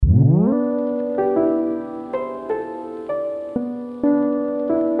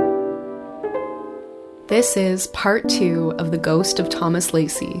This is part 2 of The Ghost of Thomas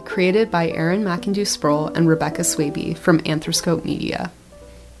Lacey, created by Aaron McIndoe Sproul and Rebecca Swaby from Anthroscope Media.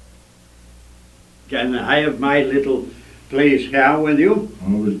 Can I have my little place here with you?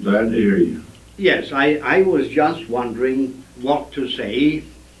 I was glad to hear you. Yes, I was just wondering what to say.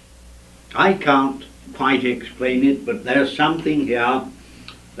 I can't quite explain it, but there's something here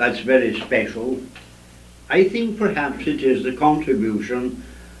that's very special. I think perhaps it is the contribution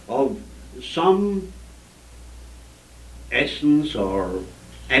of some essence or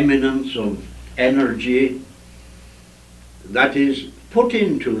eminence of energy that is put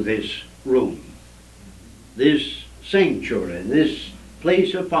into this room, this sanctuary, this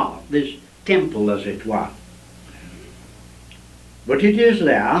place apart, this temple as it were. But it is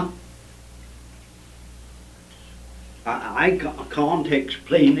there. I can't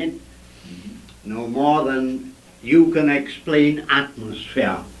explain it no more than you can explain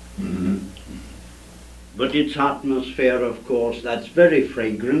atmosphere. Mm-hmm. But it's atmosphere, of course, that's very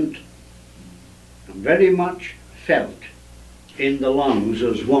fragrant and very much felt in the lungs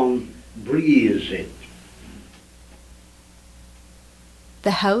as one breathes it.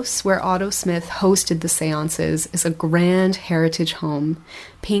 The house where Otto Smith hosted the seances is a grand heritage home,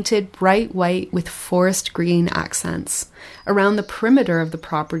 painted bright white with forest green accents. Around the perimeter of the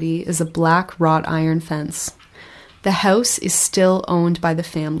property is a black wrought iron fence. The house is still owned by the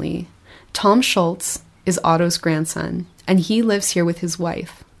family. Tom Schultz is Otto's grandson, and he lives here with his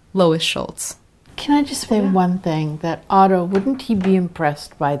wife, Lois Schultz. Can I just say one thing, that Otto, wouldn't he be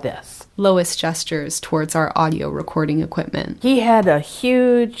impressed by this? Lois gestures towards our audio recording equipment. He had a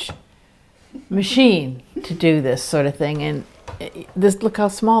huge machine to do this sort of thing, and this, look how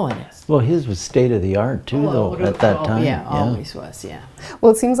small it is. Well, his was state-of-the-art too, though, at that time. Yeah, always was, yeah.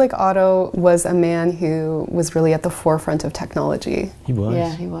 Well, it seems like Otto was a man who was really at the forefront of technology. He was.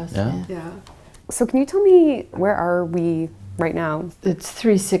 Yeah, he was, Yeah. So can you tell me, where are we right now? It's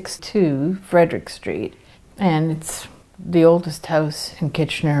 362 Frederick Street, and it's the oldest house in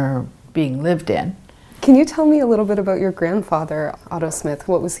Kitchener being lived in. Can you tell me a little bit about your grandfather, Otto Smith?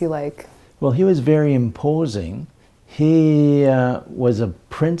 What was he like? Well, he was very imposing. He was a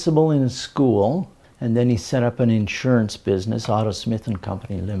principal in a school, and then he set up an insurance business, Otto Smith and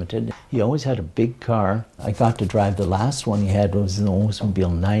Company Limited. He always had a big car. I got to drive the last one he had, was an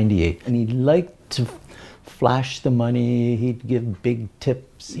Oldsmobile 98. And he liked to flash the money, he'd give big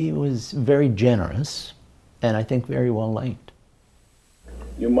tips. He was very generous, and I think very well liked.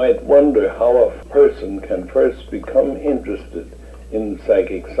 You might wonder how a person can first become interested in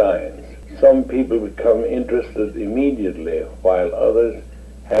psychic science. Some people become interested immediately, while others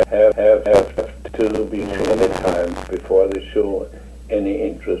have to be many times before they show any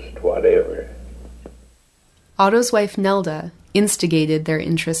interest whatever. Otto's wife Nelda instigated their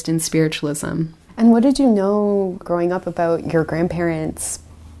interest in spiritualism. And what did you know growing up about your grandparents'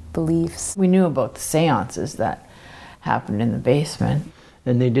 beliefs? We knew about the seances that happened in the basement.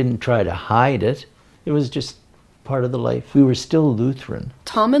 And they didn't try to hide it. It was just part of the life. We were still Lutheran.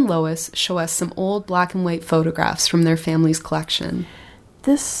 Tom and Lois show us some old black and white photographs from their family's collection.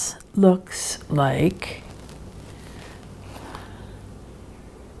 This looks like...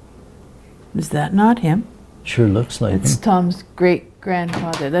 Is that not him? Sure looks like It's him. Tom's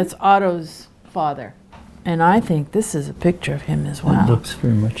great-grandfather. That's Otto's father. And I think this is a picture of him as well. It looks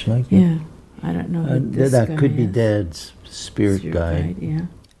very much like him. Yeah, I don't know who this that guy could be is. Dad's spirit guide. Yeah.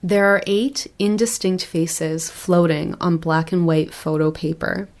 There are 8 indistinct faces floating on black and white photo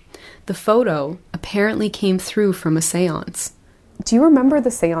paper. The photo apparently came through from a seance. Do you remember the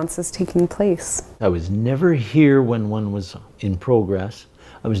seances taking place? I was never here when one was in progress.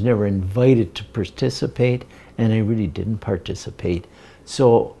 I was never invited to participate, and I really didn't participate.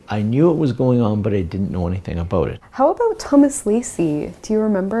 So I knew it was going on, but I didn't know anything about it. How about Thomas Lacey? Do you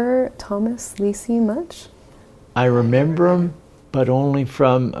remember Thomas Lacey much? I remember him, but only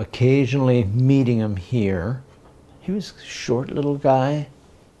from occasionally meeting him here. He was a short little guy.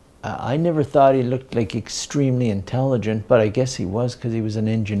 I never thought he looked like extremely intelligent, but I guess he was because he was an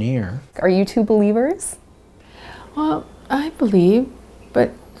engineer. Are you two believers? Well, I believe,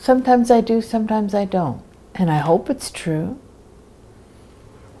 but sometimes I do, sometimes I don't. And I hope it's true.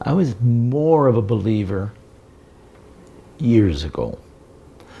 I was more of a believer years ago.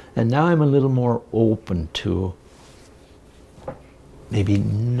 And now I'm a little more open to maybe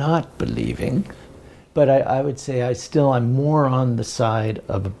not believing, but I would say I'm more on the side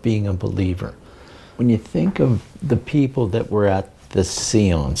of being a believer. When you think of the people that were at the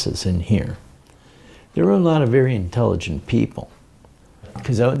seances in here, there were a lot of very intelligent people,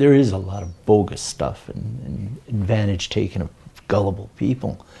 because there is a lot of bogus stuff and advantage taken of gullible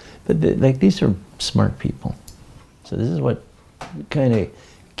people. But these are smart people. So this is what kind of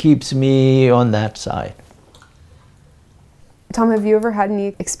keeps me on that side. Tom, have you ever had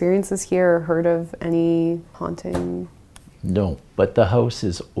any experiences here or heard of any haunting? No, but the house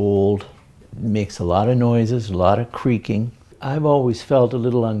is old, makes a lot of noises, a lot of creaking. I've always felt a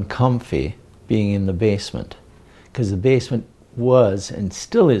little uncomfy being in the basement, because the basement was and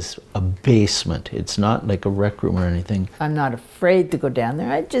still is a basement. It's not like a rec room or anything. I'm not afraid to go down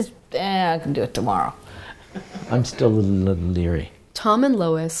there. I can do it tomorrow. I'm still a little leery. Tom and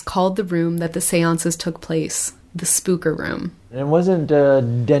Lois called the room that the seances took place the spooker room. It wasn't a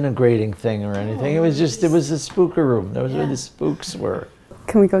denigrating thing or anything. It was a spooker room. That was where the spooks were.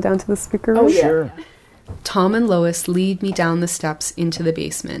 Can we go down to the spooker room? Oh, yeah. Sure. Tom and Lois lead me down the steps into the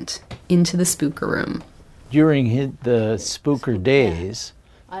basement, into the spooker room. During the spooker days,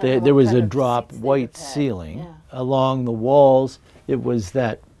 there was a drop white ceiling. Yeah. Along the walls, it was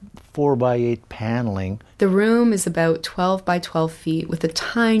that 4x8 paneling. The room is about 12 by 12 feet with a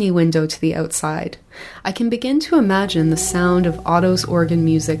tiny window to the outside. I can begin to imagine the sound of Otto's organ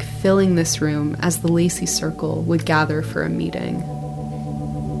music filling this room as the Lacey Circle would gather for a meeting.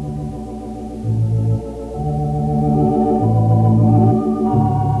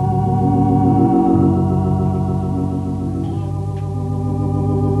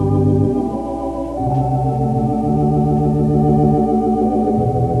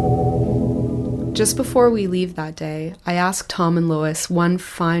 Just before we leave that day, I asked Tom and Lois one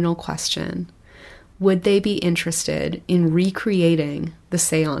final question. Would they be interested in recreating the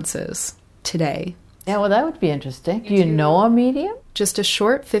seances today? Yeah, well, that would be interesting. Do you know a medium? Just a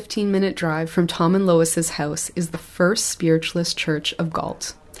short 15-minute drive from Tom and Lois's house is the First Spiritualist Church of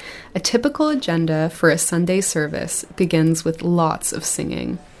Galt. A typical agenda for a Sunday service begins with lots of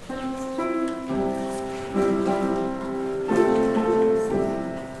singing.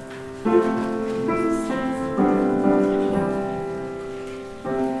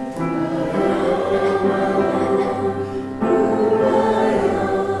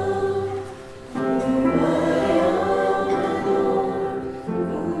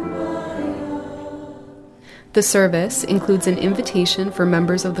 The service includes an invitation for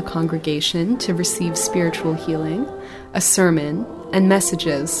members of the congregation to receive spiritual healing, a sermon, and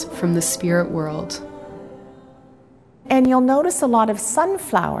messages from the spirit world. And you'll notice a lot of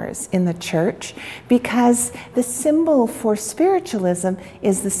sunflowers in the church because the symbol for spiritualism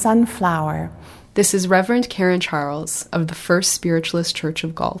is the sunflower. This is Reverend Karen Charles of the First Spiritualist Church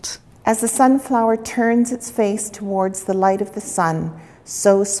of Galt. As the sunflower turns its face towards the light of the sun,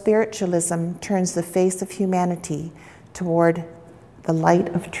 so spiritualism turns the face of humanity toward the light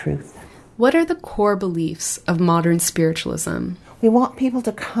of truth. What are the core beliefs of modern spiritualism? We want people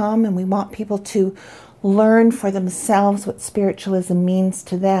to come and we want people to learn for themselves what spiritualism means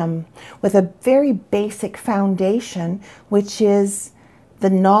to them with a very basic foundation, which is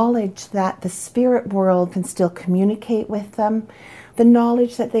the knowledge that the spirit world can still communicate with them, the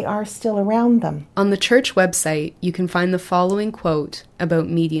knowledge that they are still around them. On the church website, you can find the following quote about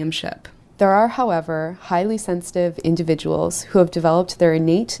mediumship. There are, however, highly sensitive individuals who have developed their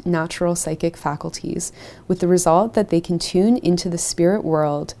innate natural psychic faculties with the result that they can tune into the spirit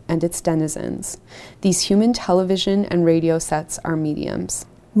world and its denizens. These human television and radio sets are mediums.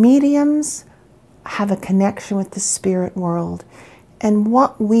 Mediums have a connection with the spirit world, and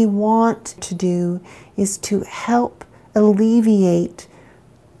what we want to do is to help alleviate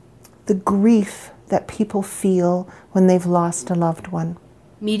the grief that people feel when they've lost a loved one.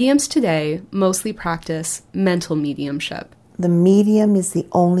 Mediums today mostly practice mental mediumship. The medium is the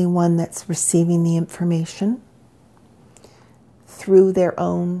only one that's receiving the information through their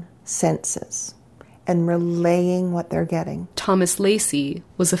own senses and relaying what they're getting. Thomas Lacey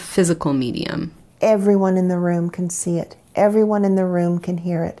was a physical medium. Everyone in the room can see it. Everyone in the room can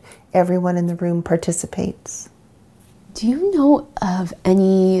hear it. Everyone in the room participates. Do you know of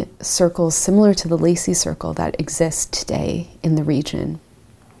any circles similar to the Lacey Circle that exist today in the region?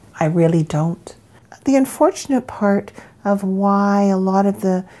 I really don't. The unfortunate part of why a lot of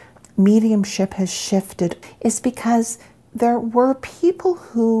the mediumship has shifted is because there were people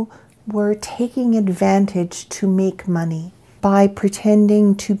who were taking advantage to make money by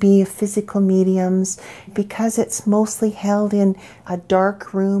pretending to be physical mediums. Because it's mostly held in a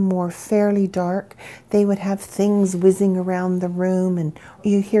dark room or fairly dark, they would have things whizzing around the room, and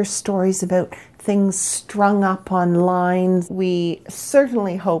you hear stories about things strung up on lines. We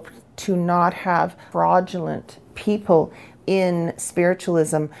certainly hope to not have fraudulent people in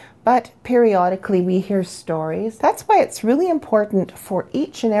spiritualism, but periodically we hear stories. That's why it's really important for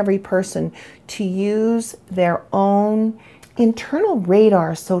each and every person to use their own internal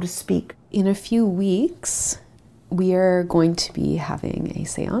radar, so to speak. In a few weeks, we are going to be having a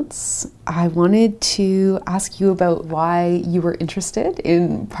seance. I wanted to ask you about why you were interested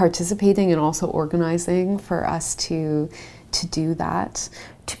in participating and also organizing for us to do that.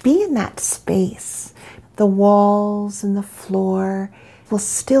 To be in that space, the walls and the floor will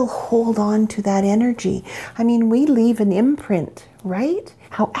still hold on to that energy. I mean, we leave an imprint, right?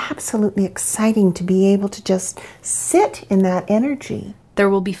 How absolutely exciting to be able to just sit in that energy. There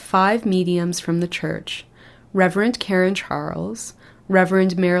will be 5 mediums from the church: Reverend Karen Charles,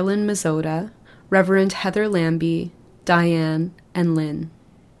 Reverend Marilyn Mazzotta, Reverend Heather Lambie, Diane, and Lynn.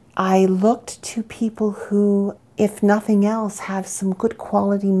 I looked to people who, if nothing else, have some good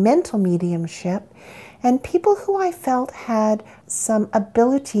quality mental mediumship, and people who I felt had some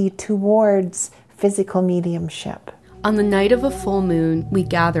ability towards physical mediumship. On the night of a full moon, we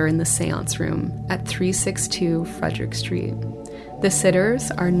gather in the seance room at 362 Frederick Street. The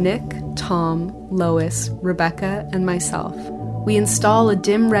sitters are Nick, Tom, Lois, Rebecca, and myself. We install a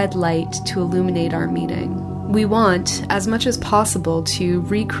dim red light to illuminate our meeting. We want, as much as possible, to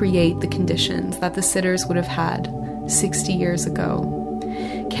recreate the conditions that the sitters would have had 60 years ago.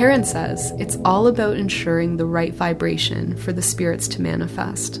 Karen says it's all about ensuring the right vibration for the spirits to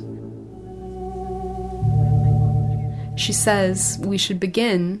manifest. She says we should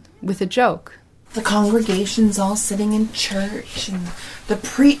begin with a joke. The congregation's all sitting in church, and the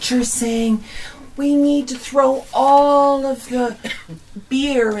preacher saying, we need to throw all of the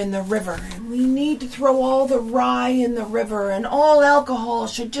beer in the river, and we need to throw all the rye in the river, and all alcohol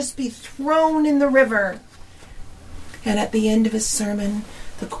should just be thrown in the river. And at the end of his sermon,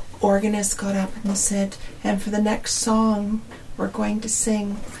 the organist got up and said, and for the next song, we're going to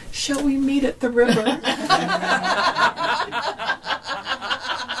sing, Shall We Meet at the River?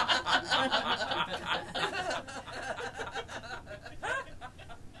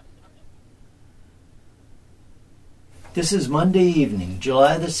 This is Monday evening,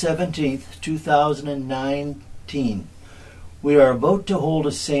 July the 17th, 2019. We are about to hold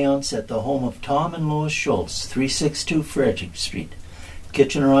a seance at the home of Tom and Lois Schultz, 362 Frederick Street,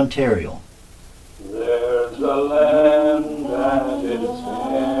 Kitchener, Ontario. There's a land that is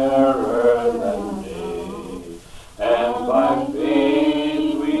fairer than day, and by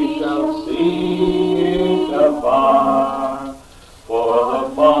faith we shall see it afar, for the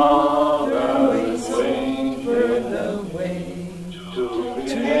Father is waiting the way to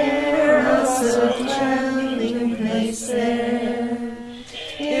prepare us a dwelling place there,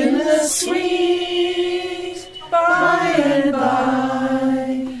 in the sweet by and by.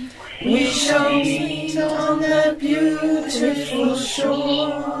 We shall meet on that beautiful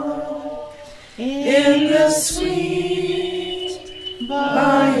shore, in the sweet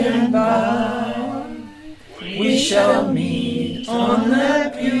by and by. We shall meet on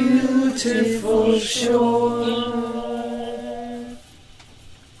that beautiful shore.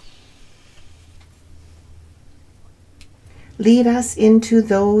 Lead us into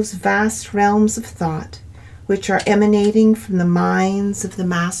those vast realms of thought which are emanating from the minds of the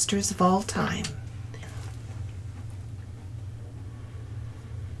masters of all time.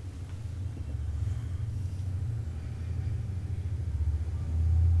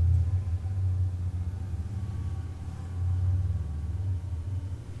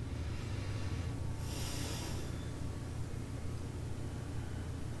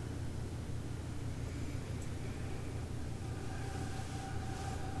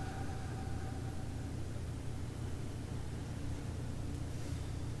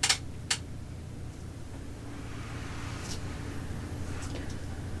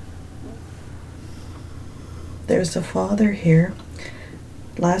 There's a father here.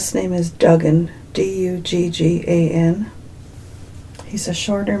 Last name is Duggan, D-U-G-G-A-N. He's a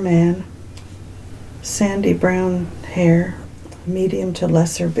shorter man, sandy brown hair, medium to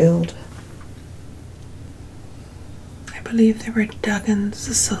lesser build. I believe there were Duggans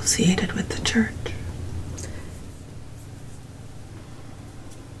associated with the church.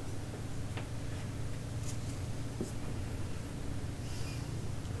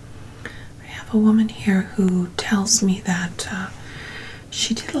 A woman here who tells me that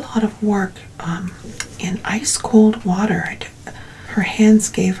she did a lot of work in ice cold water. Her hands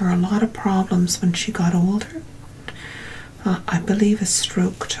gave her a lot of problems when she got older. I believe a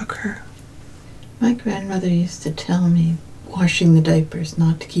stroke took her. My grandmother used to tell me, washing the diapers,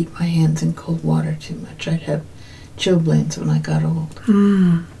 not to keep my hands in cold water too much. I'd have chilblains when I got old.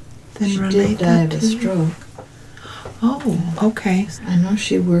 Then she did die of a stroke. Oh, okay. I know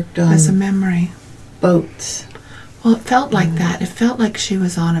she worked on as a memory boats. Well, it felt like that. It felt like she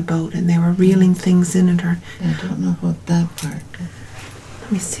was on a boat and they were reeling things in at her. I don't know about that part.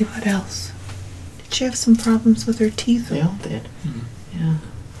 Let me see what else. Did she have some problems with her teeth? They all did. Yeah.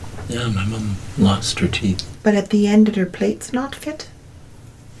 Yeah, my mum lost her teeth. But at the end, did her plates not fit?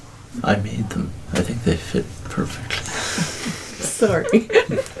 I made them. I think they fit perfectly. Sorry.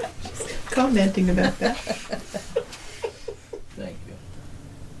 Just commenting about that. Thank you.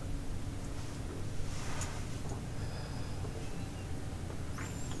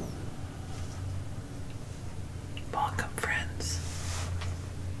 Welcome, friends.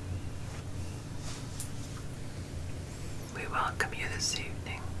 We welcome you this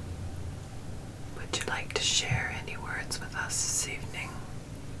evening. Would you like to share any words with us this evening?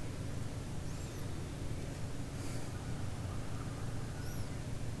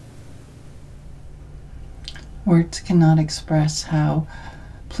 Words cannot express how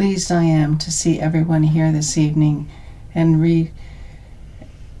pleased I am to see everyone here this evening and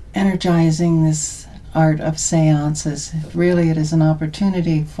re-energizing this art of seances. Really, it is an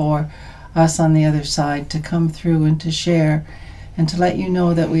opportunity for us on the other side to come through and to share and to let you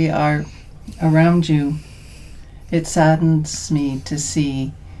know that we are around you. It saddens me to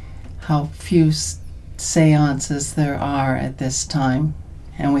see how few seances there are at this time,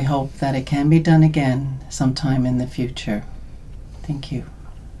 and we hope that it can be done again sometime in the future. Thank you.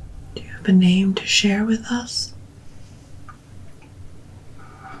 Do you have a name to share with us?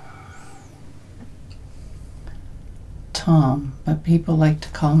 Tom, but people like to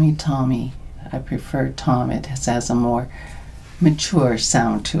call me Tommy. I prefer Tom. It has a more mature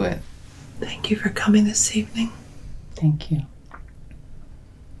sound to it. Thank you for coming this evening. Thank you.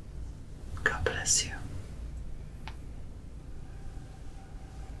 God bless you.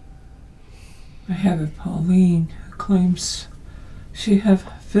 I have a Pauline who claims she have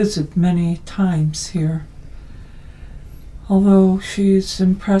visited many times here. Although she is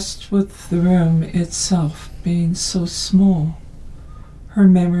impressed with the room itself being so small, her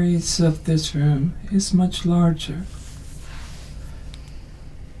memories of this room is much larger.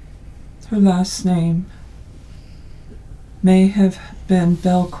 Her last name may have been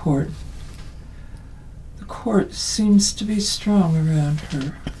Belcourt. The court seems to be strong around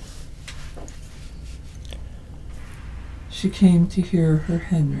her. She came to hear her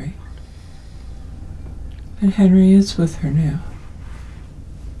Henry, and Henry is with her now.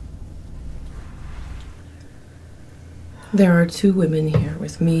 There are two women here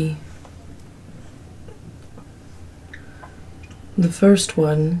with me. The first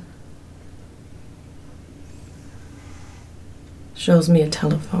one shows me a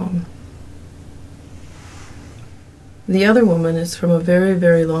telephone. The other woman is from a very,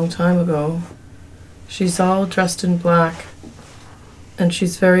 very long time ago. She's all dressed in black, and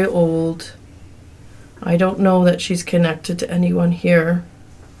she's very old. I don't know that she's connected to anyone here.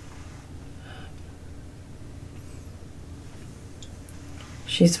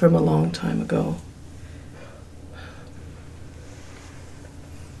 She's from a long time ago.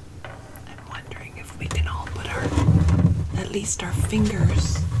 I'm wondering if we can all put at least our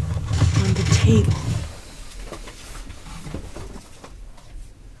fingers on the table.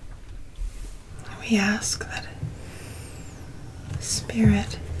 We ask that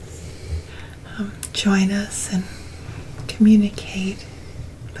Spirit join us and communicate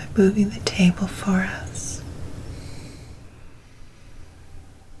by moving the table for us.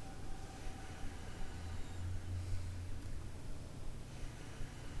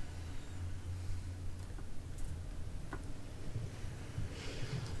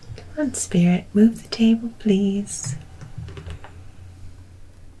 Come on, Spirit, move the table, please.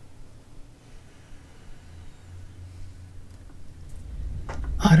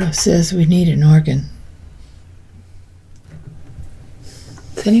 Otto says we need an organ.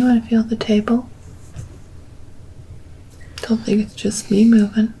 Does anyone feel the table? Don't think it's just me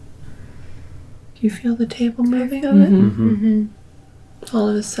moving. Do you feel the table moving? All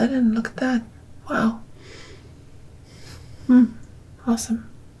of a sudden, look at that. Wow. Awesome.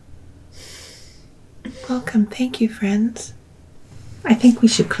 Welcome. Thank you, friends. I think we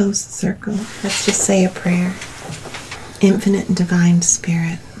should close the circle. Let's just say a prayer. Infinite and Divine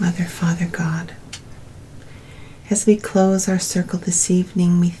Spirit, Mother, Father, God. As we close our circle this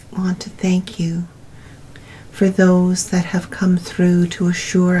evening, we want to thank you for those that have come through to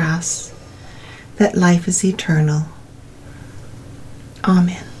assure us that life is eternal.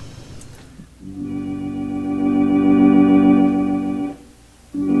 Amen.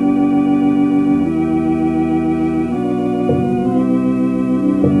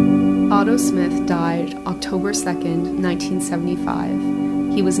 Otto Smith died October 2nd,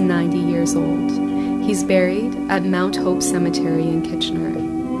 1975. He was 90 years old. He's buried at Mount Hope Cemetery in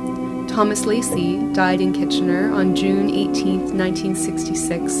Kitchener. Thomas Lacey died in Kitchener on June 18,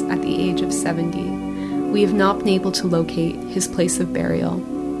 1966, at the age of 70. We have not been able to locate his place of burial.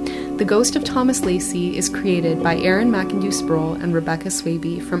 The Ghost of Thomas Lacey is created by Aaron McIndoe-Sproul and Rebecca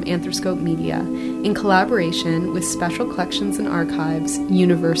Swaby from Anthroskope Media in collaboration with Special Collections and Archives,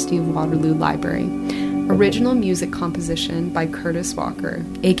 University of Waterloo Library. Original music composition by Curtis Walker,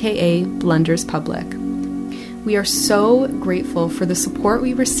 aka Blunders Public. We are so grateful for the support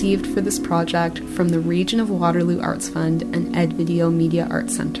we received for this project from the Region of Waterloo Arts Fund and Ed Video Media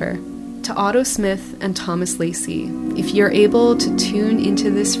Arts Centre. To Otto Smith and Thomas Lacey, if you're able to tune into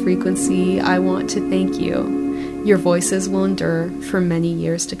this frequency, I want to thank you. Your voices will endure for many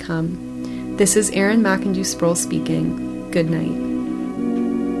years to come. This is Aaron McIndoe-Sproul speaking. Good night.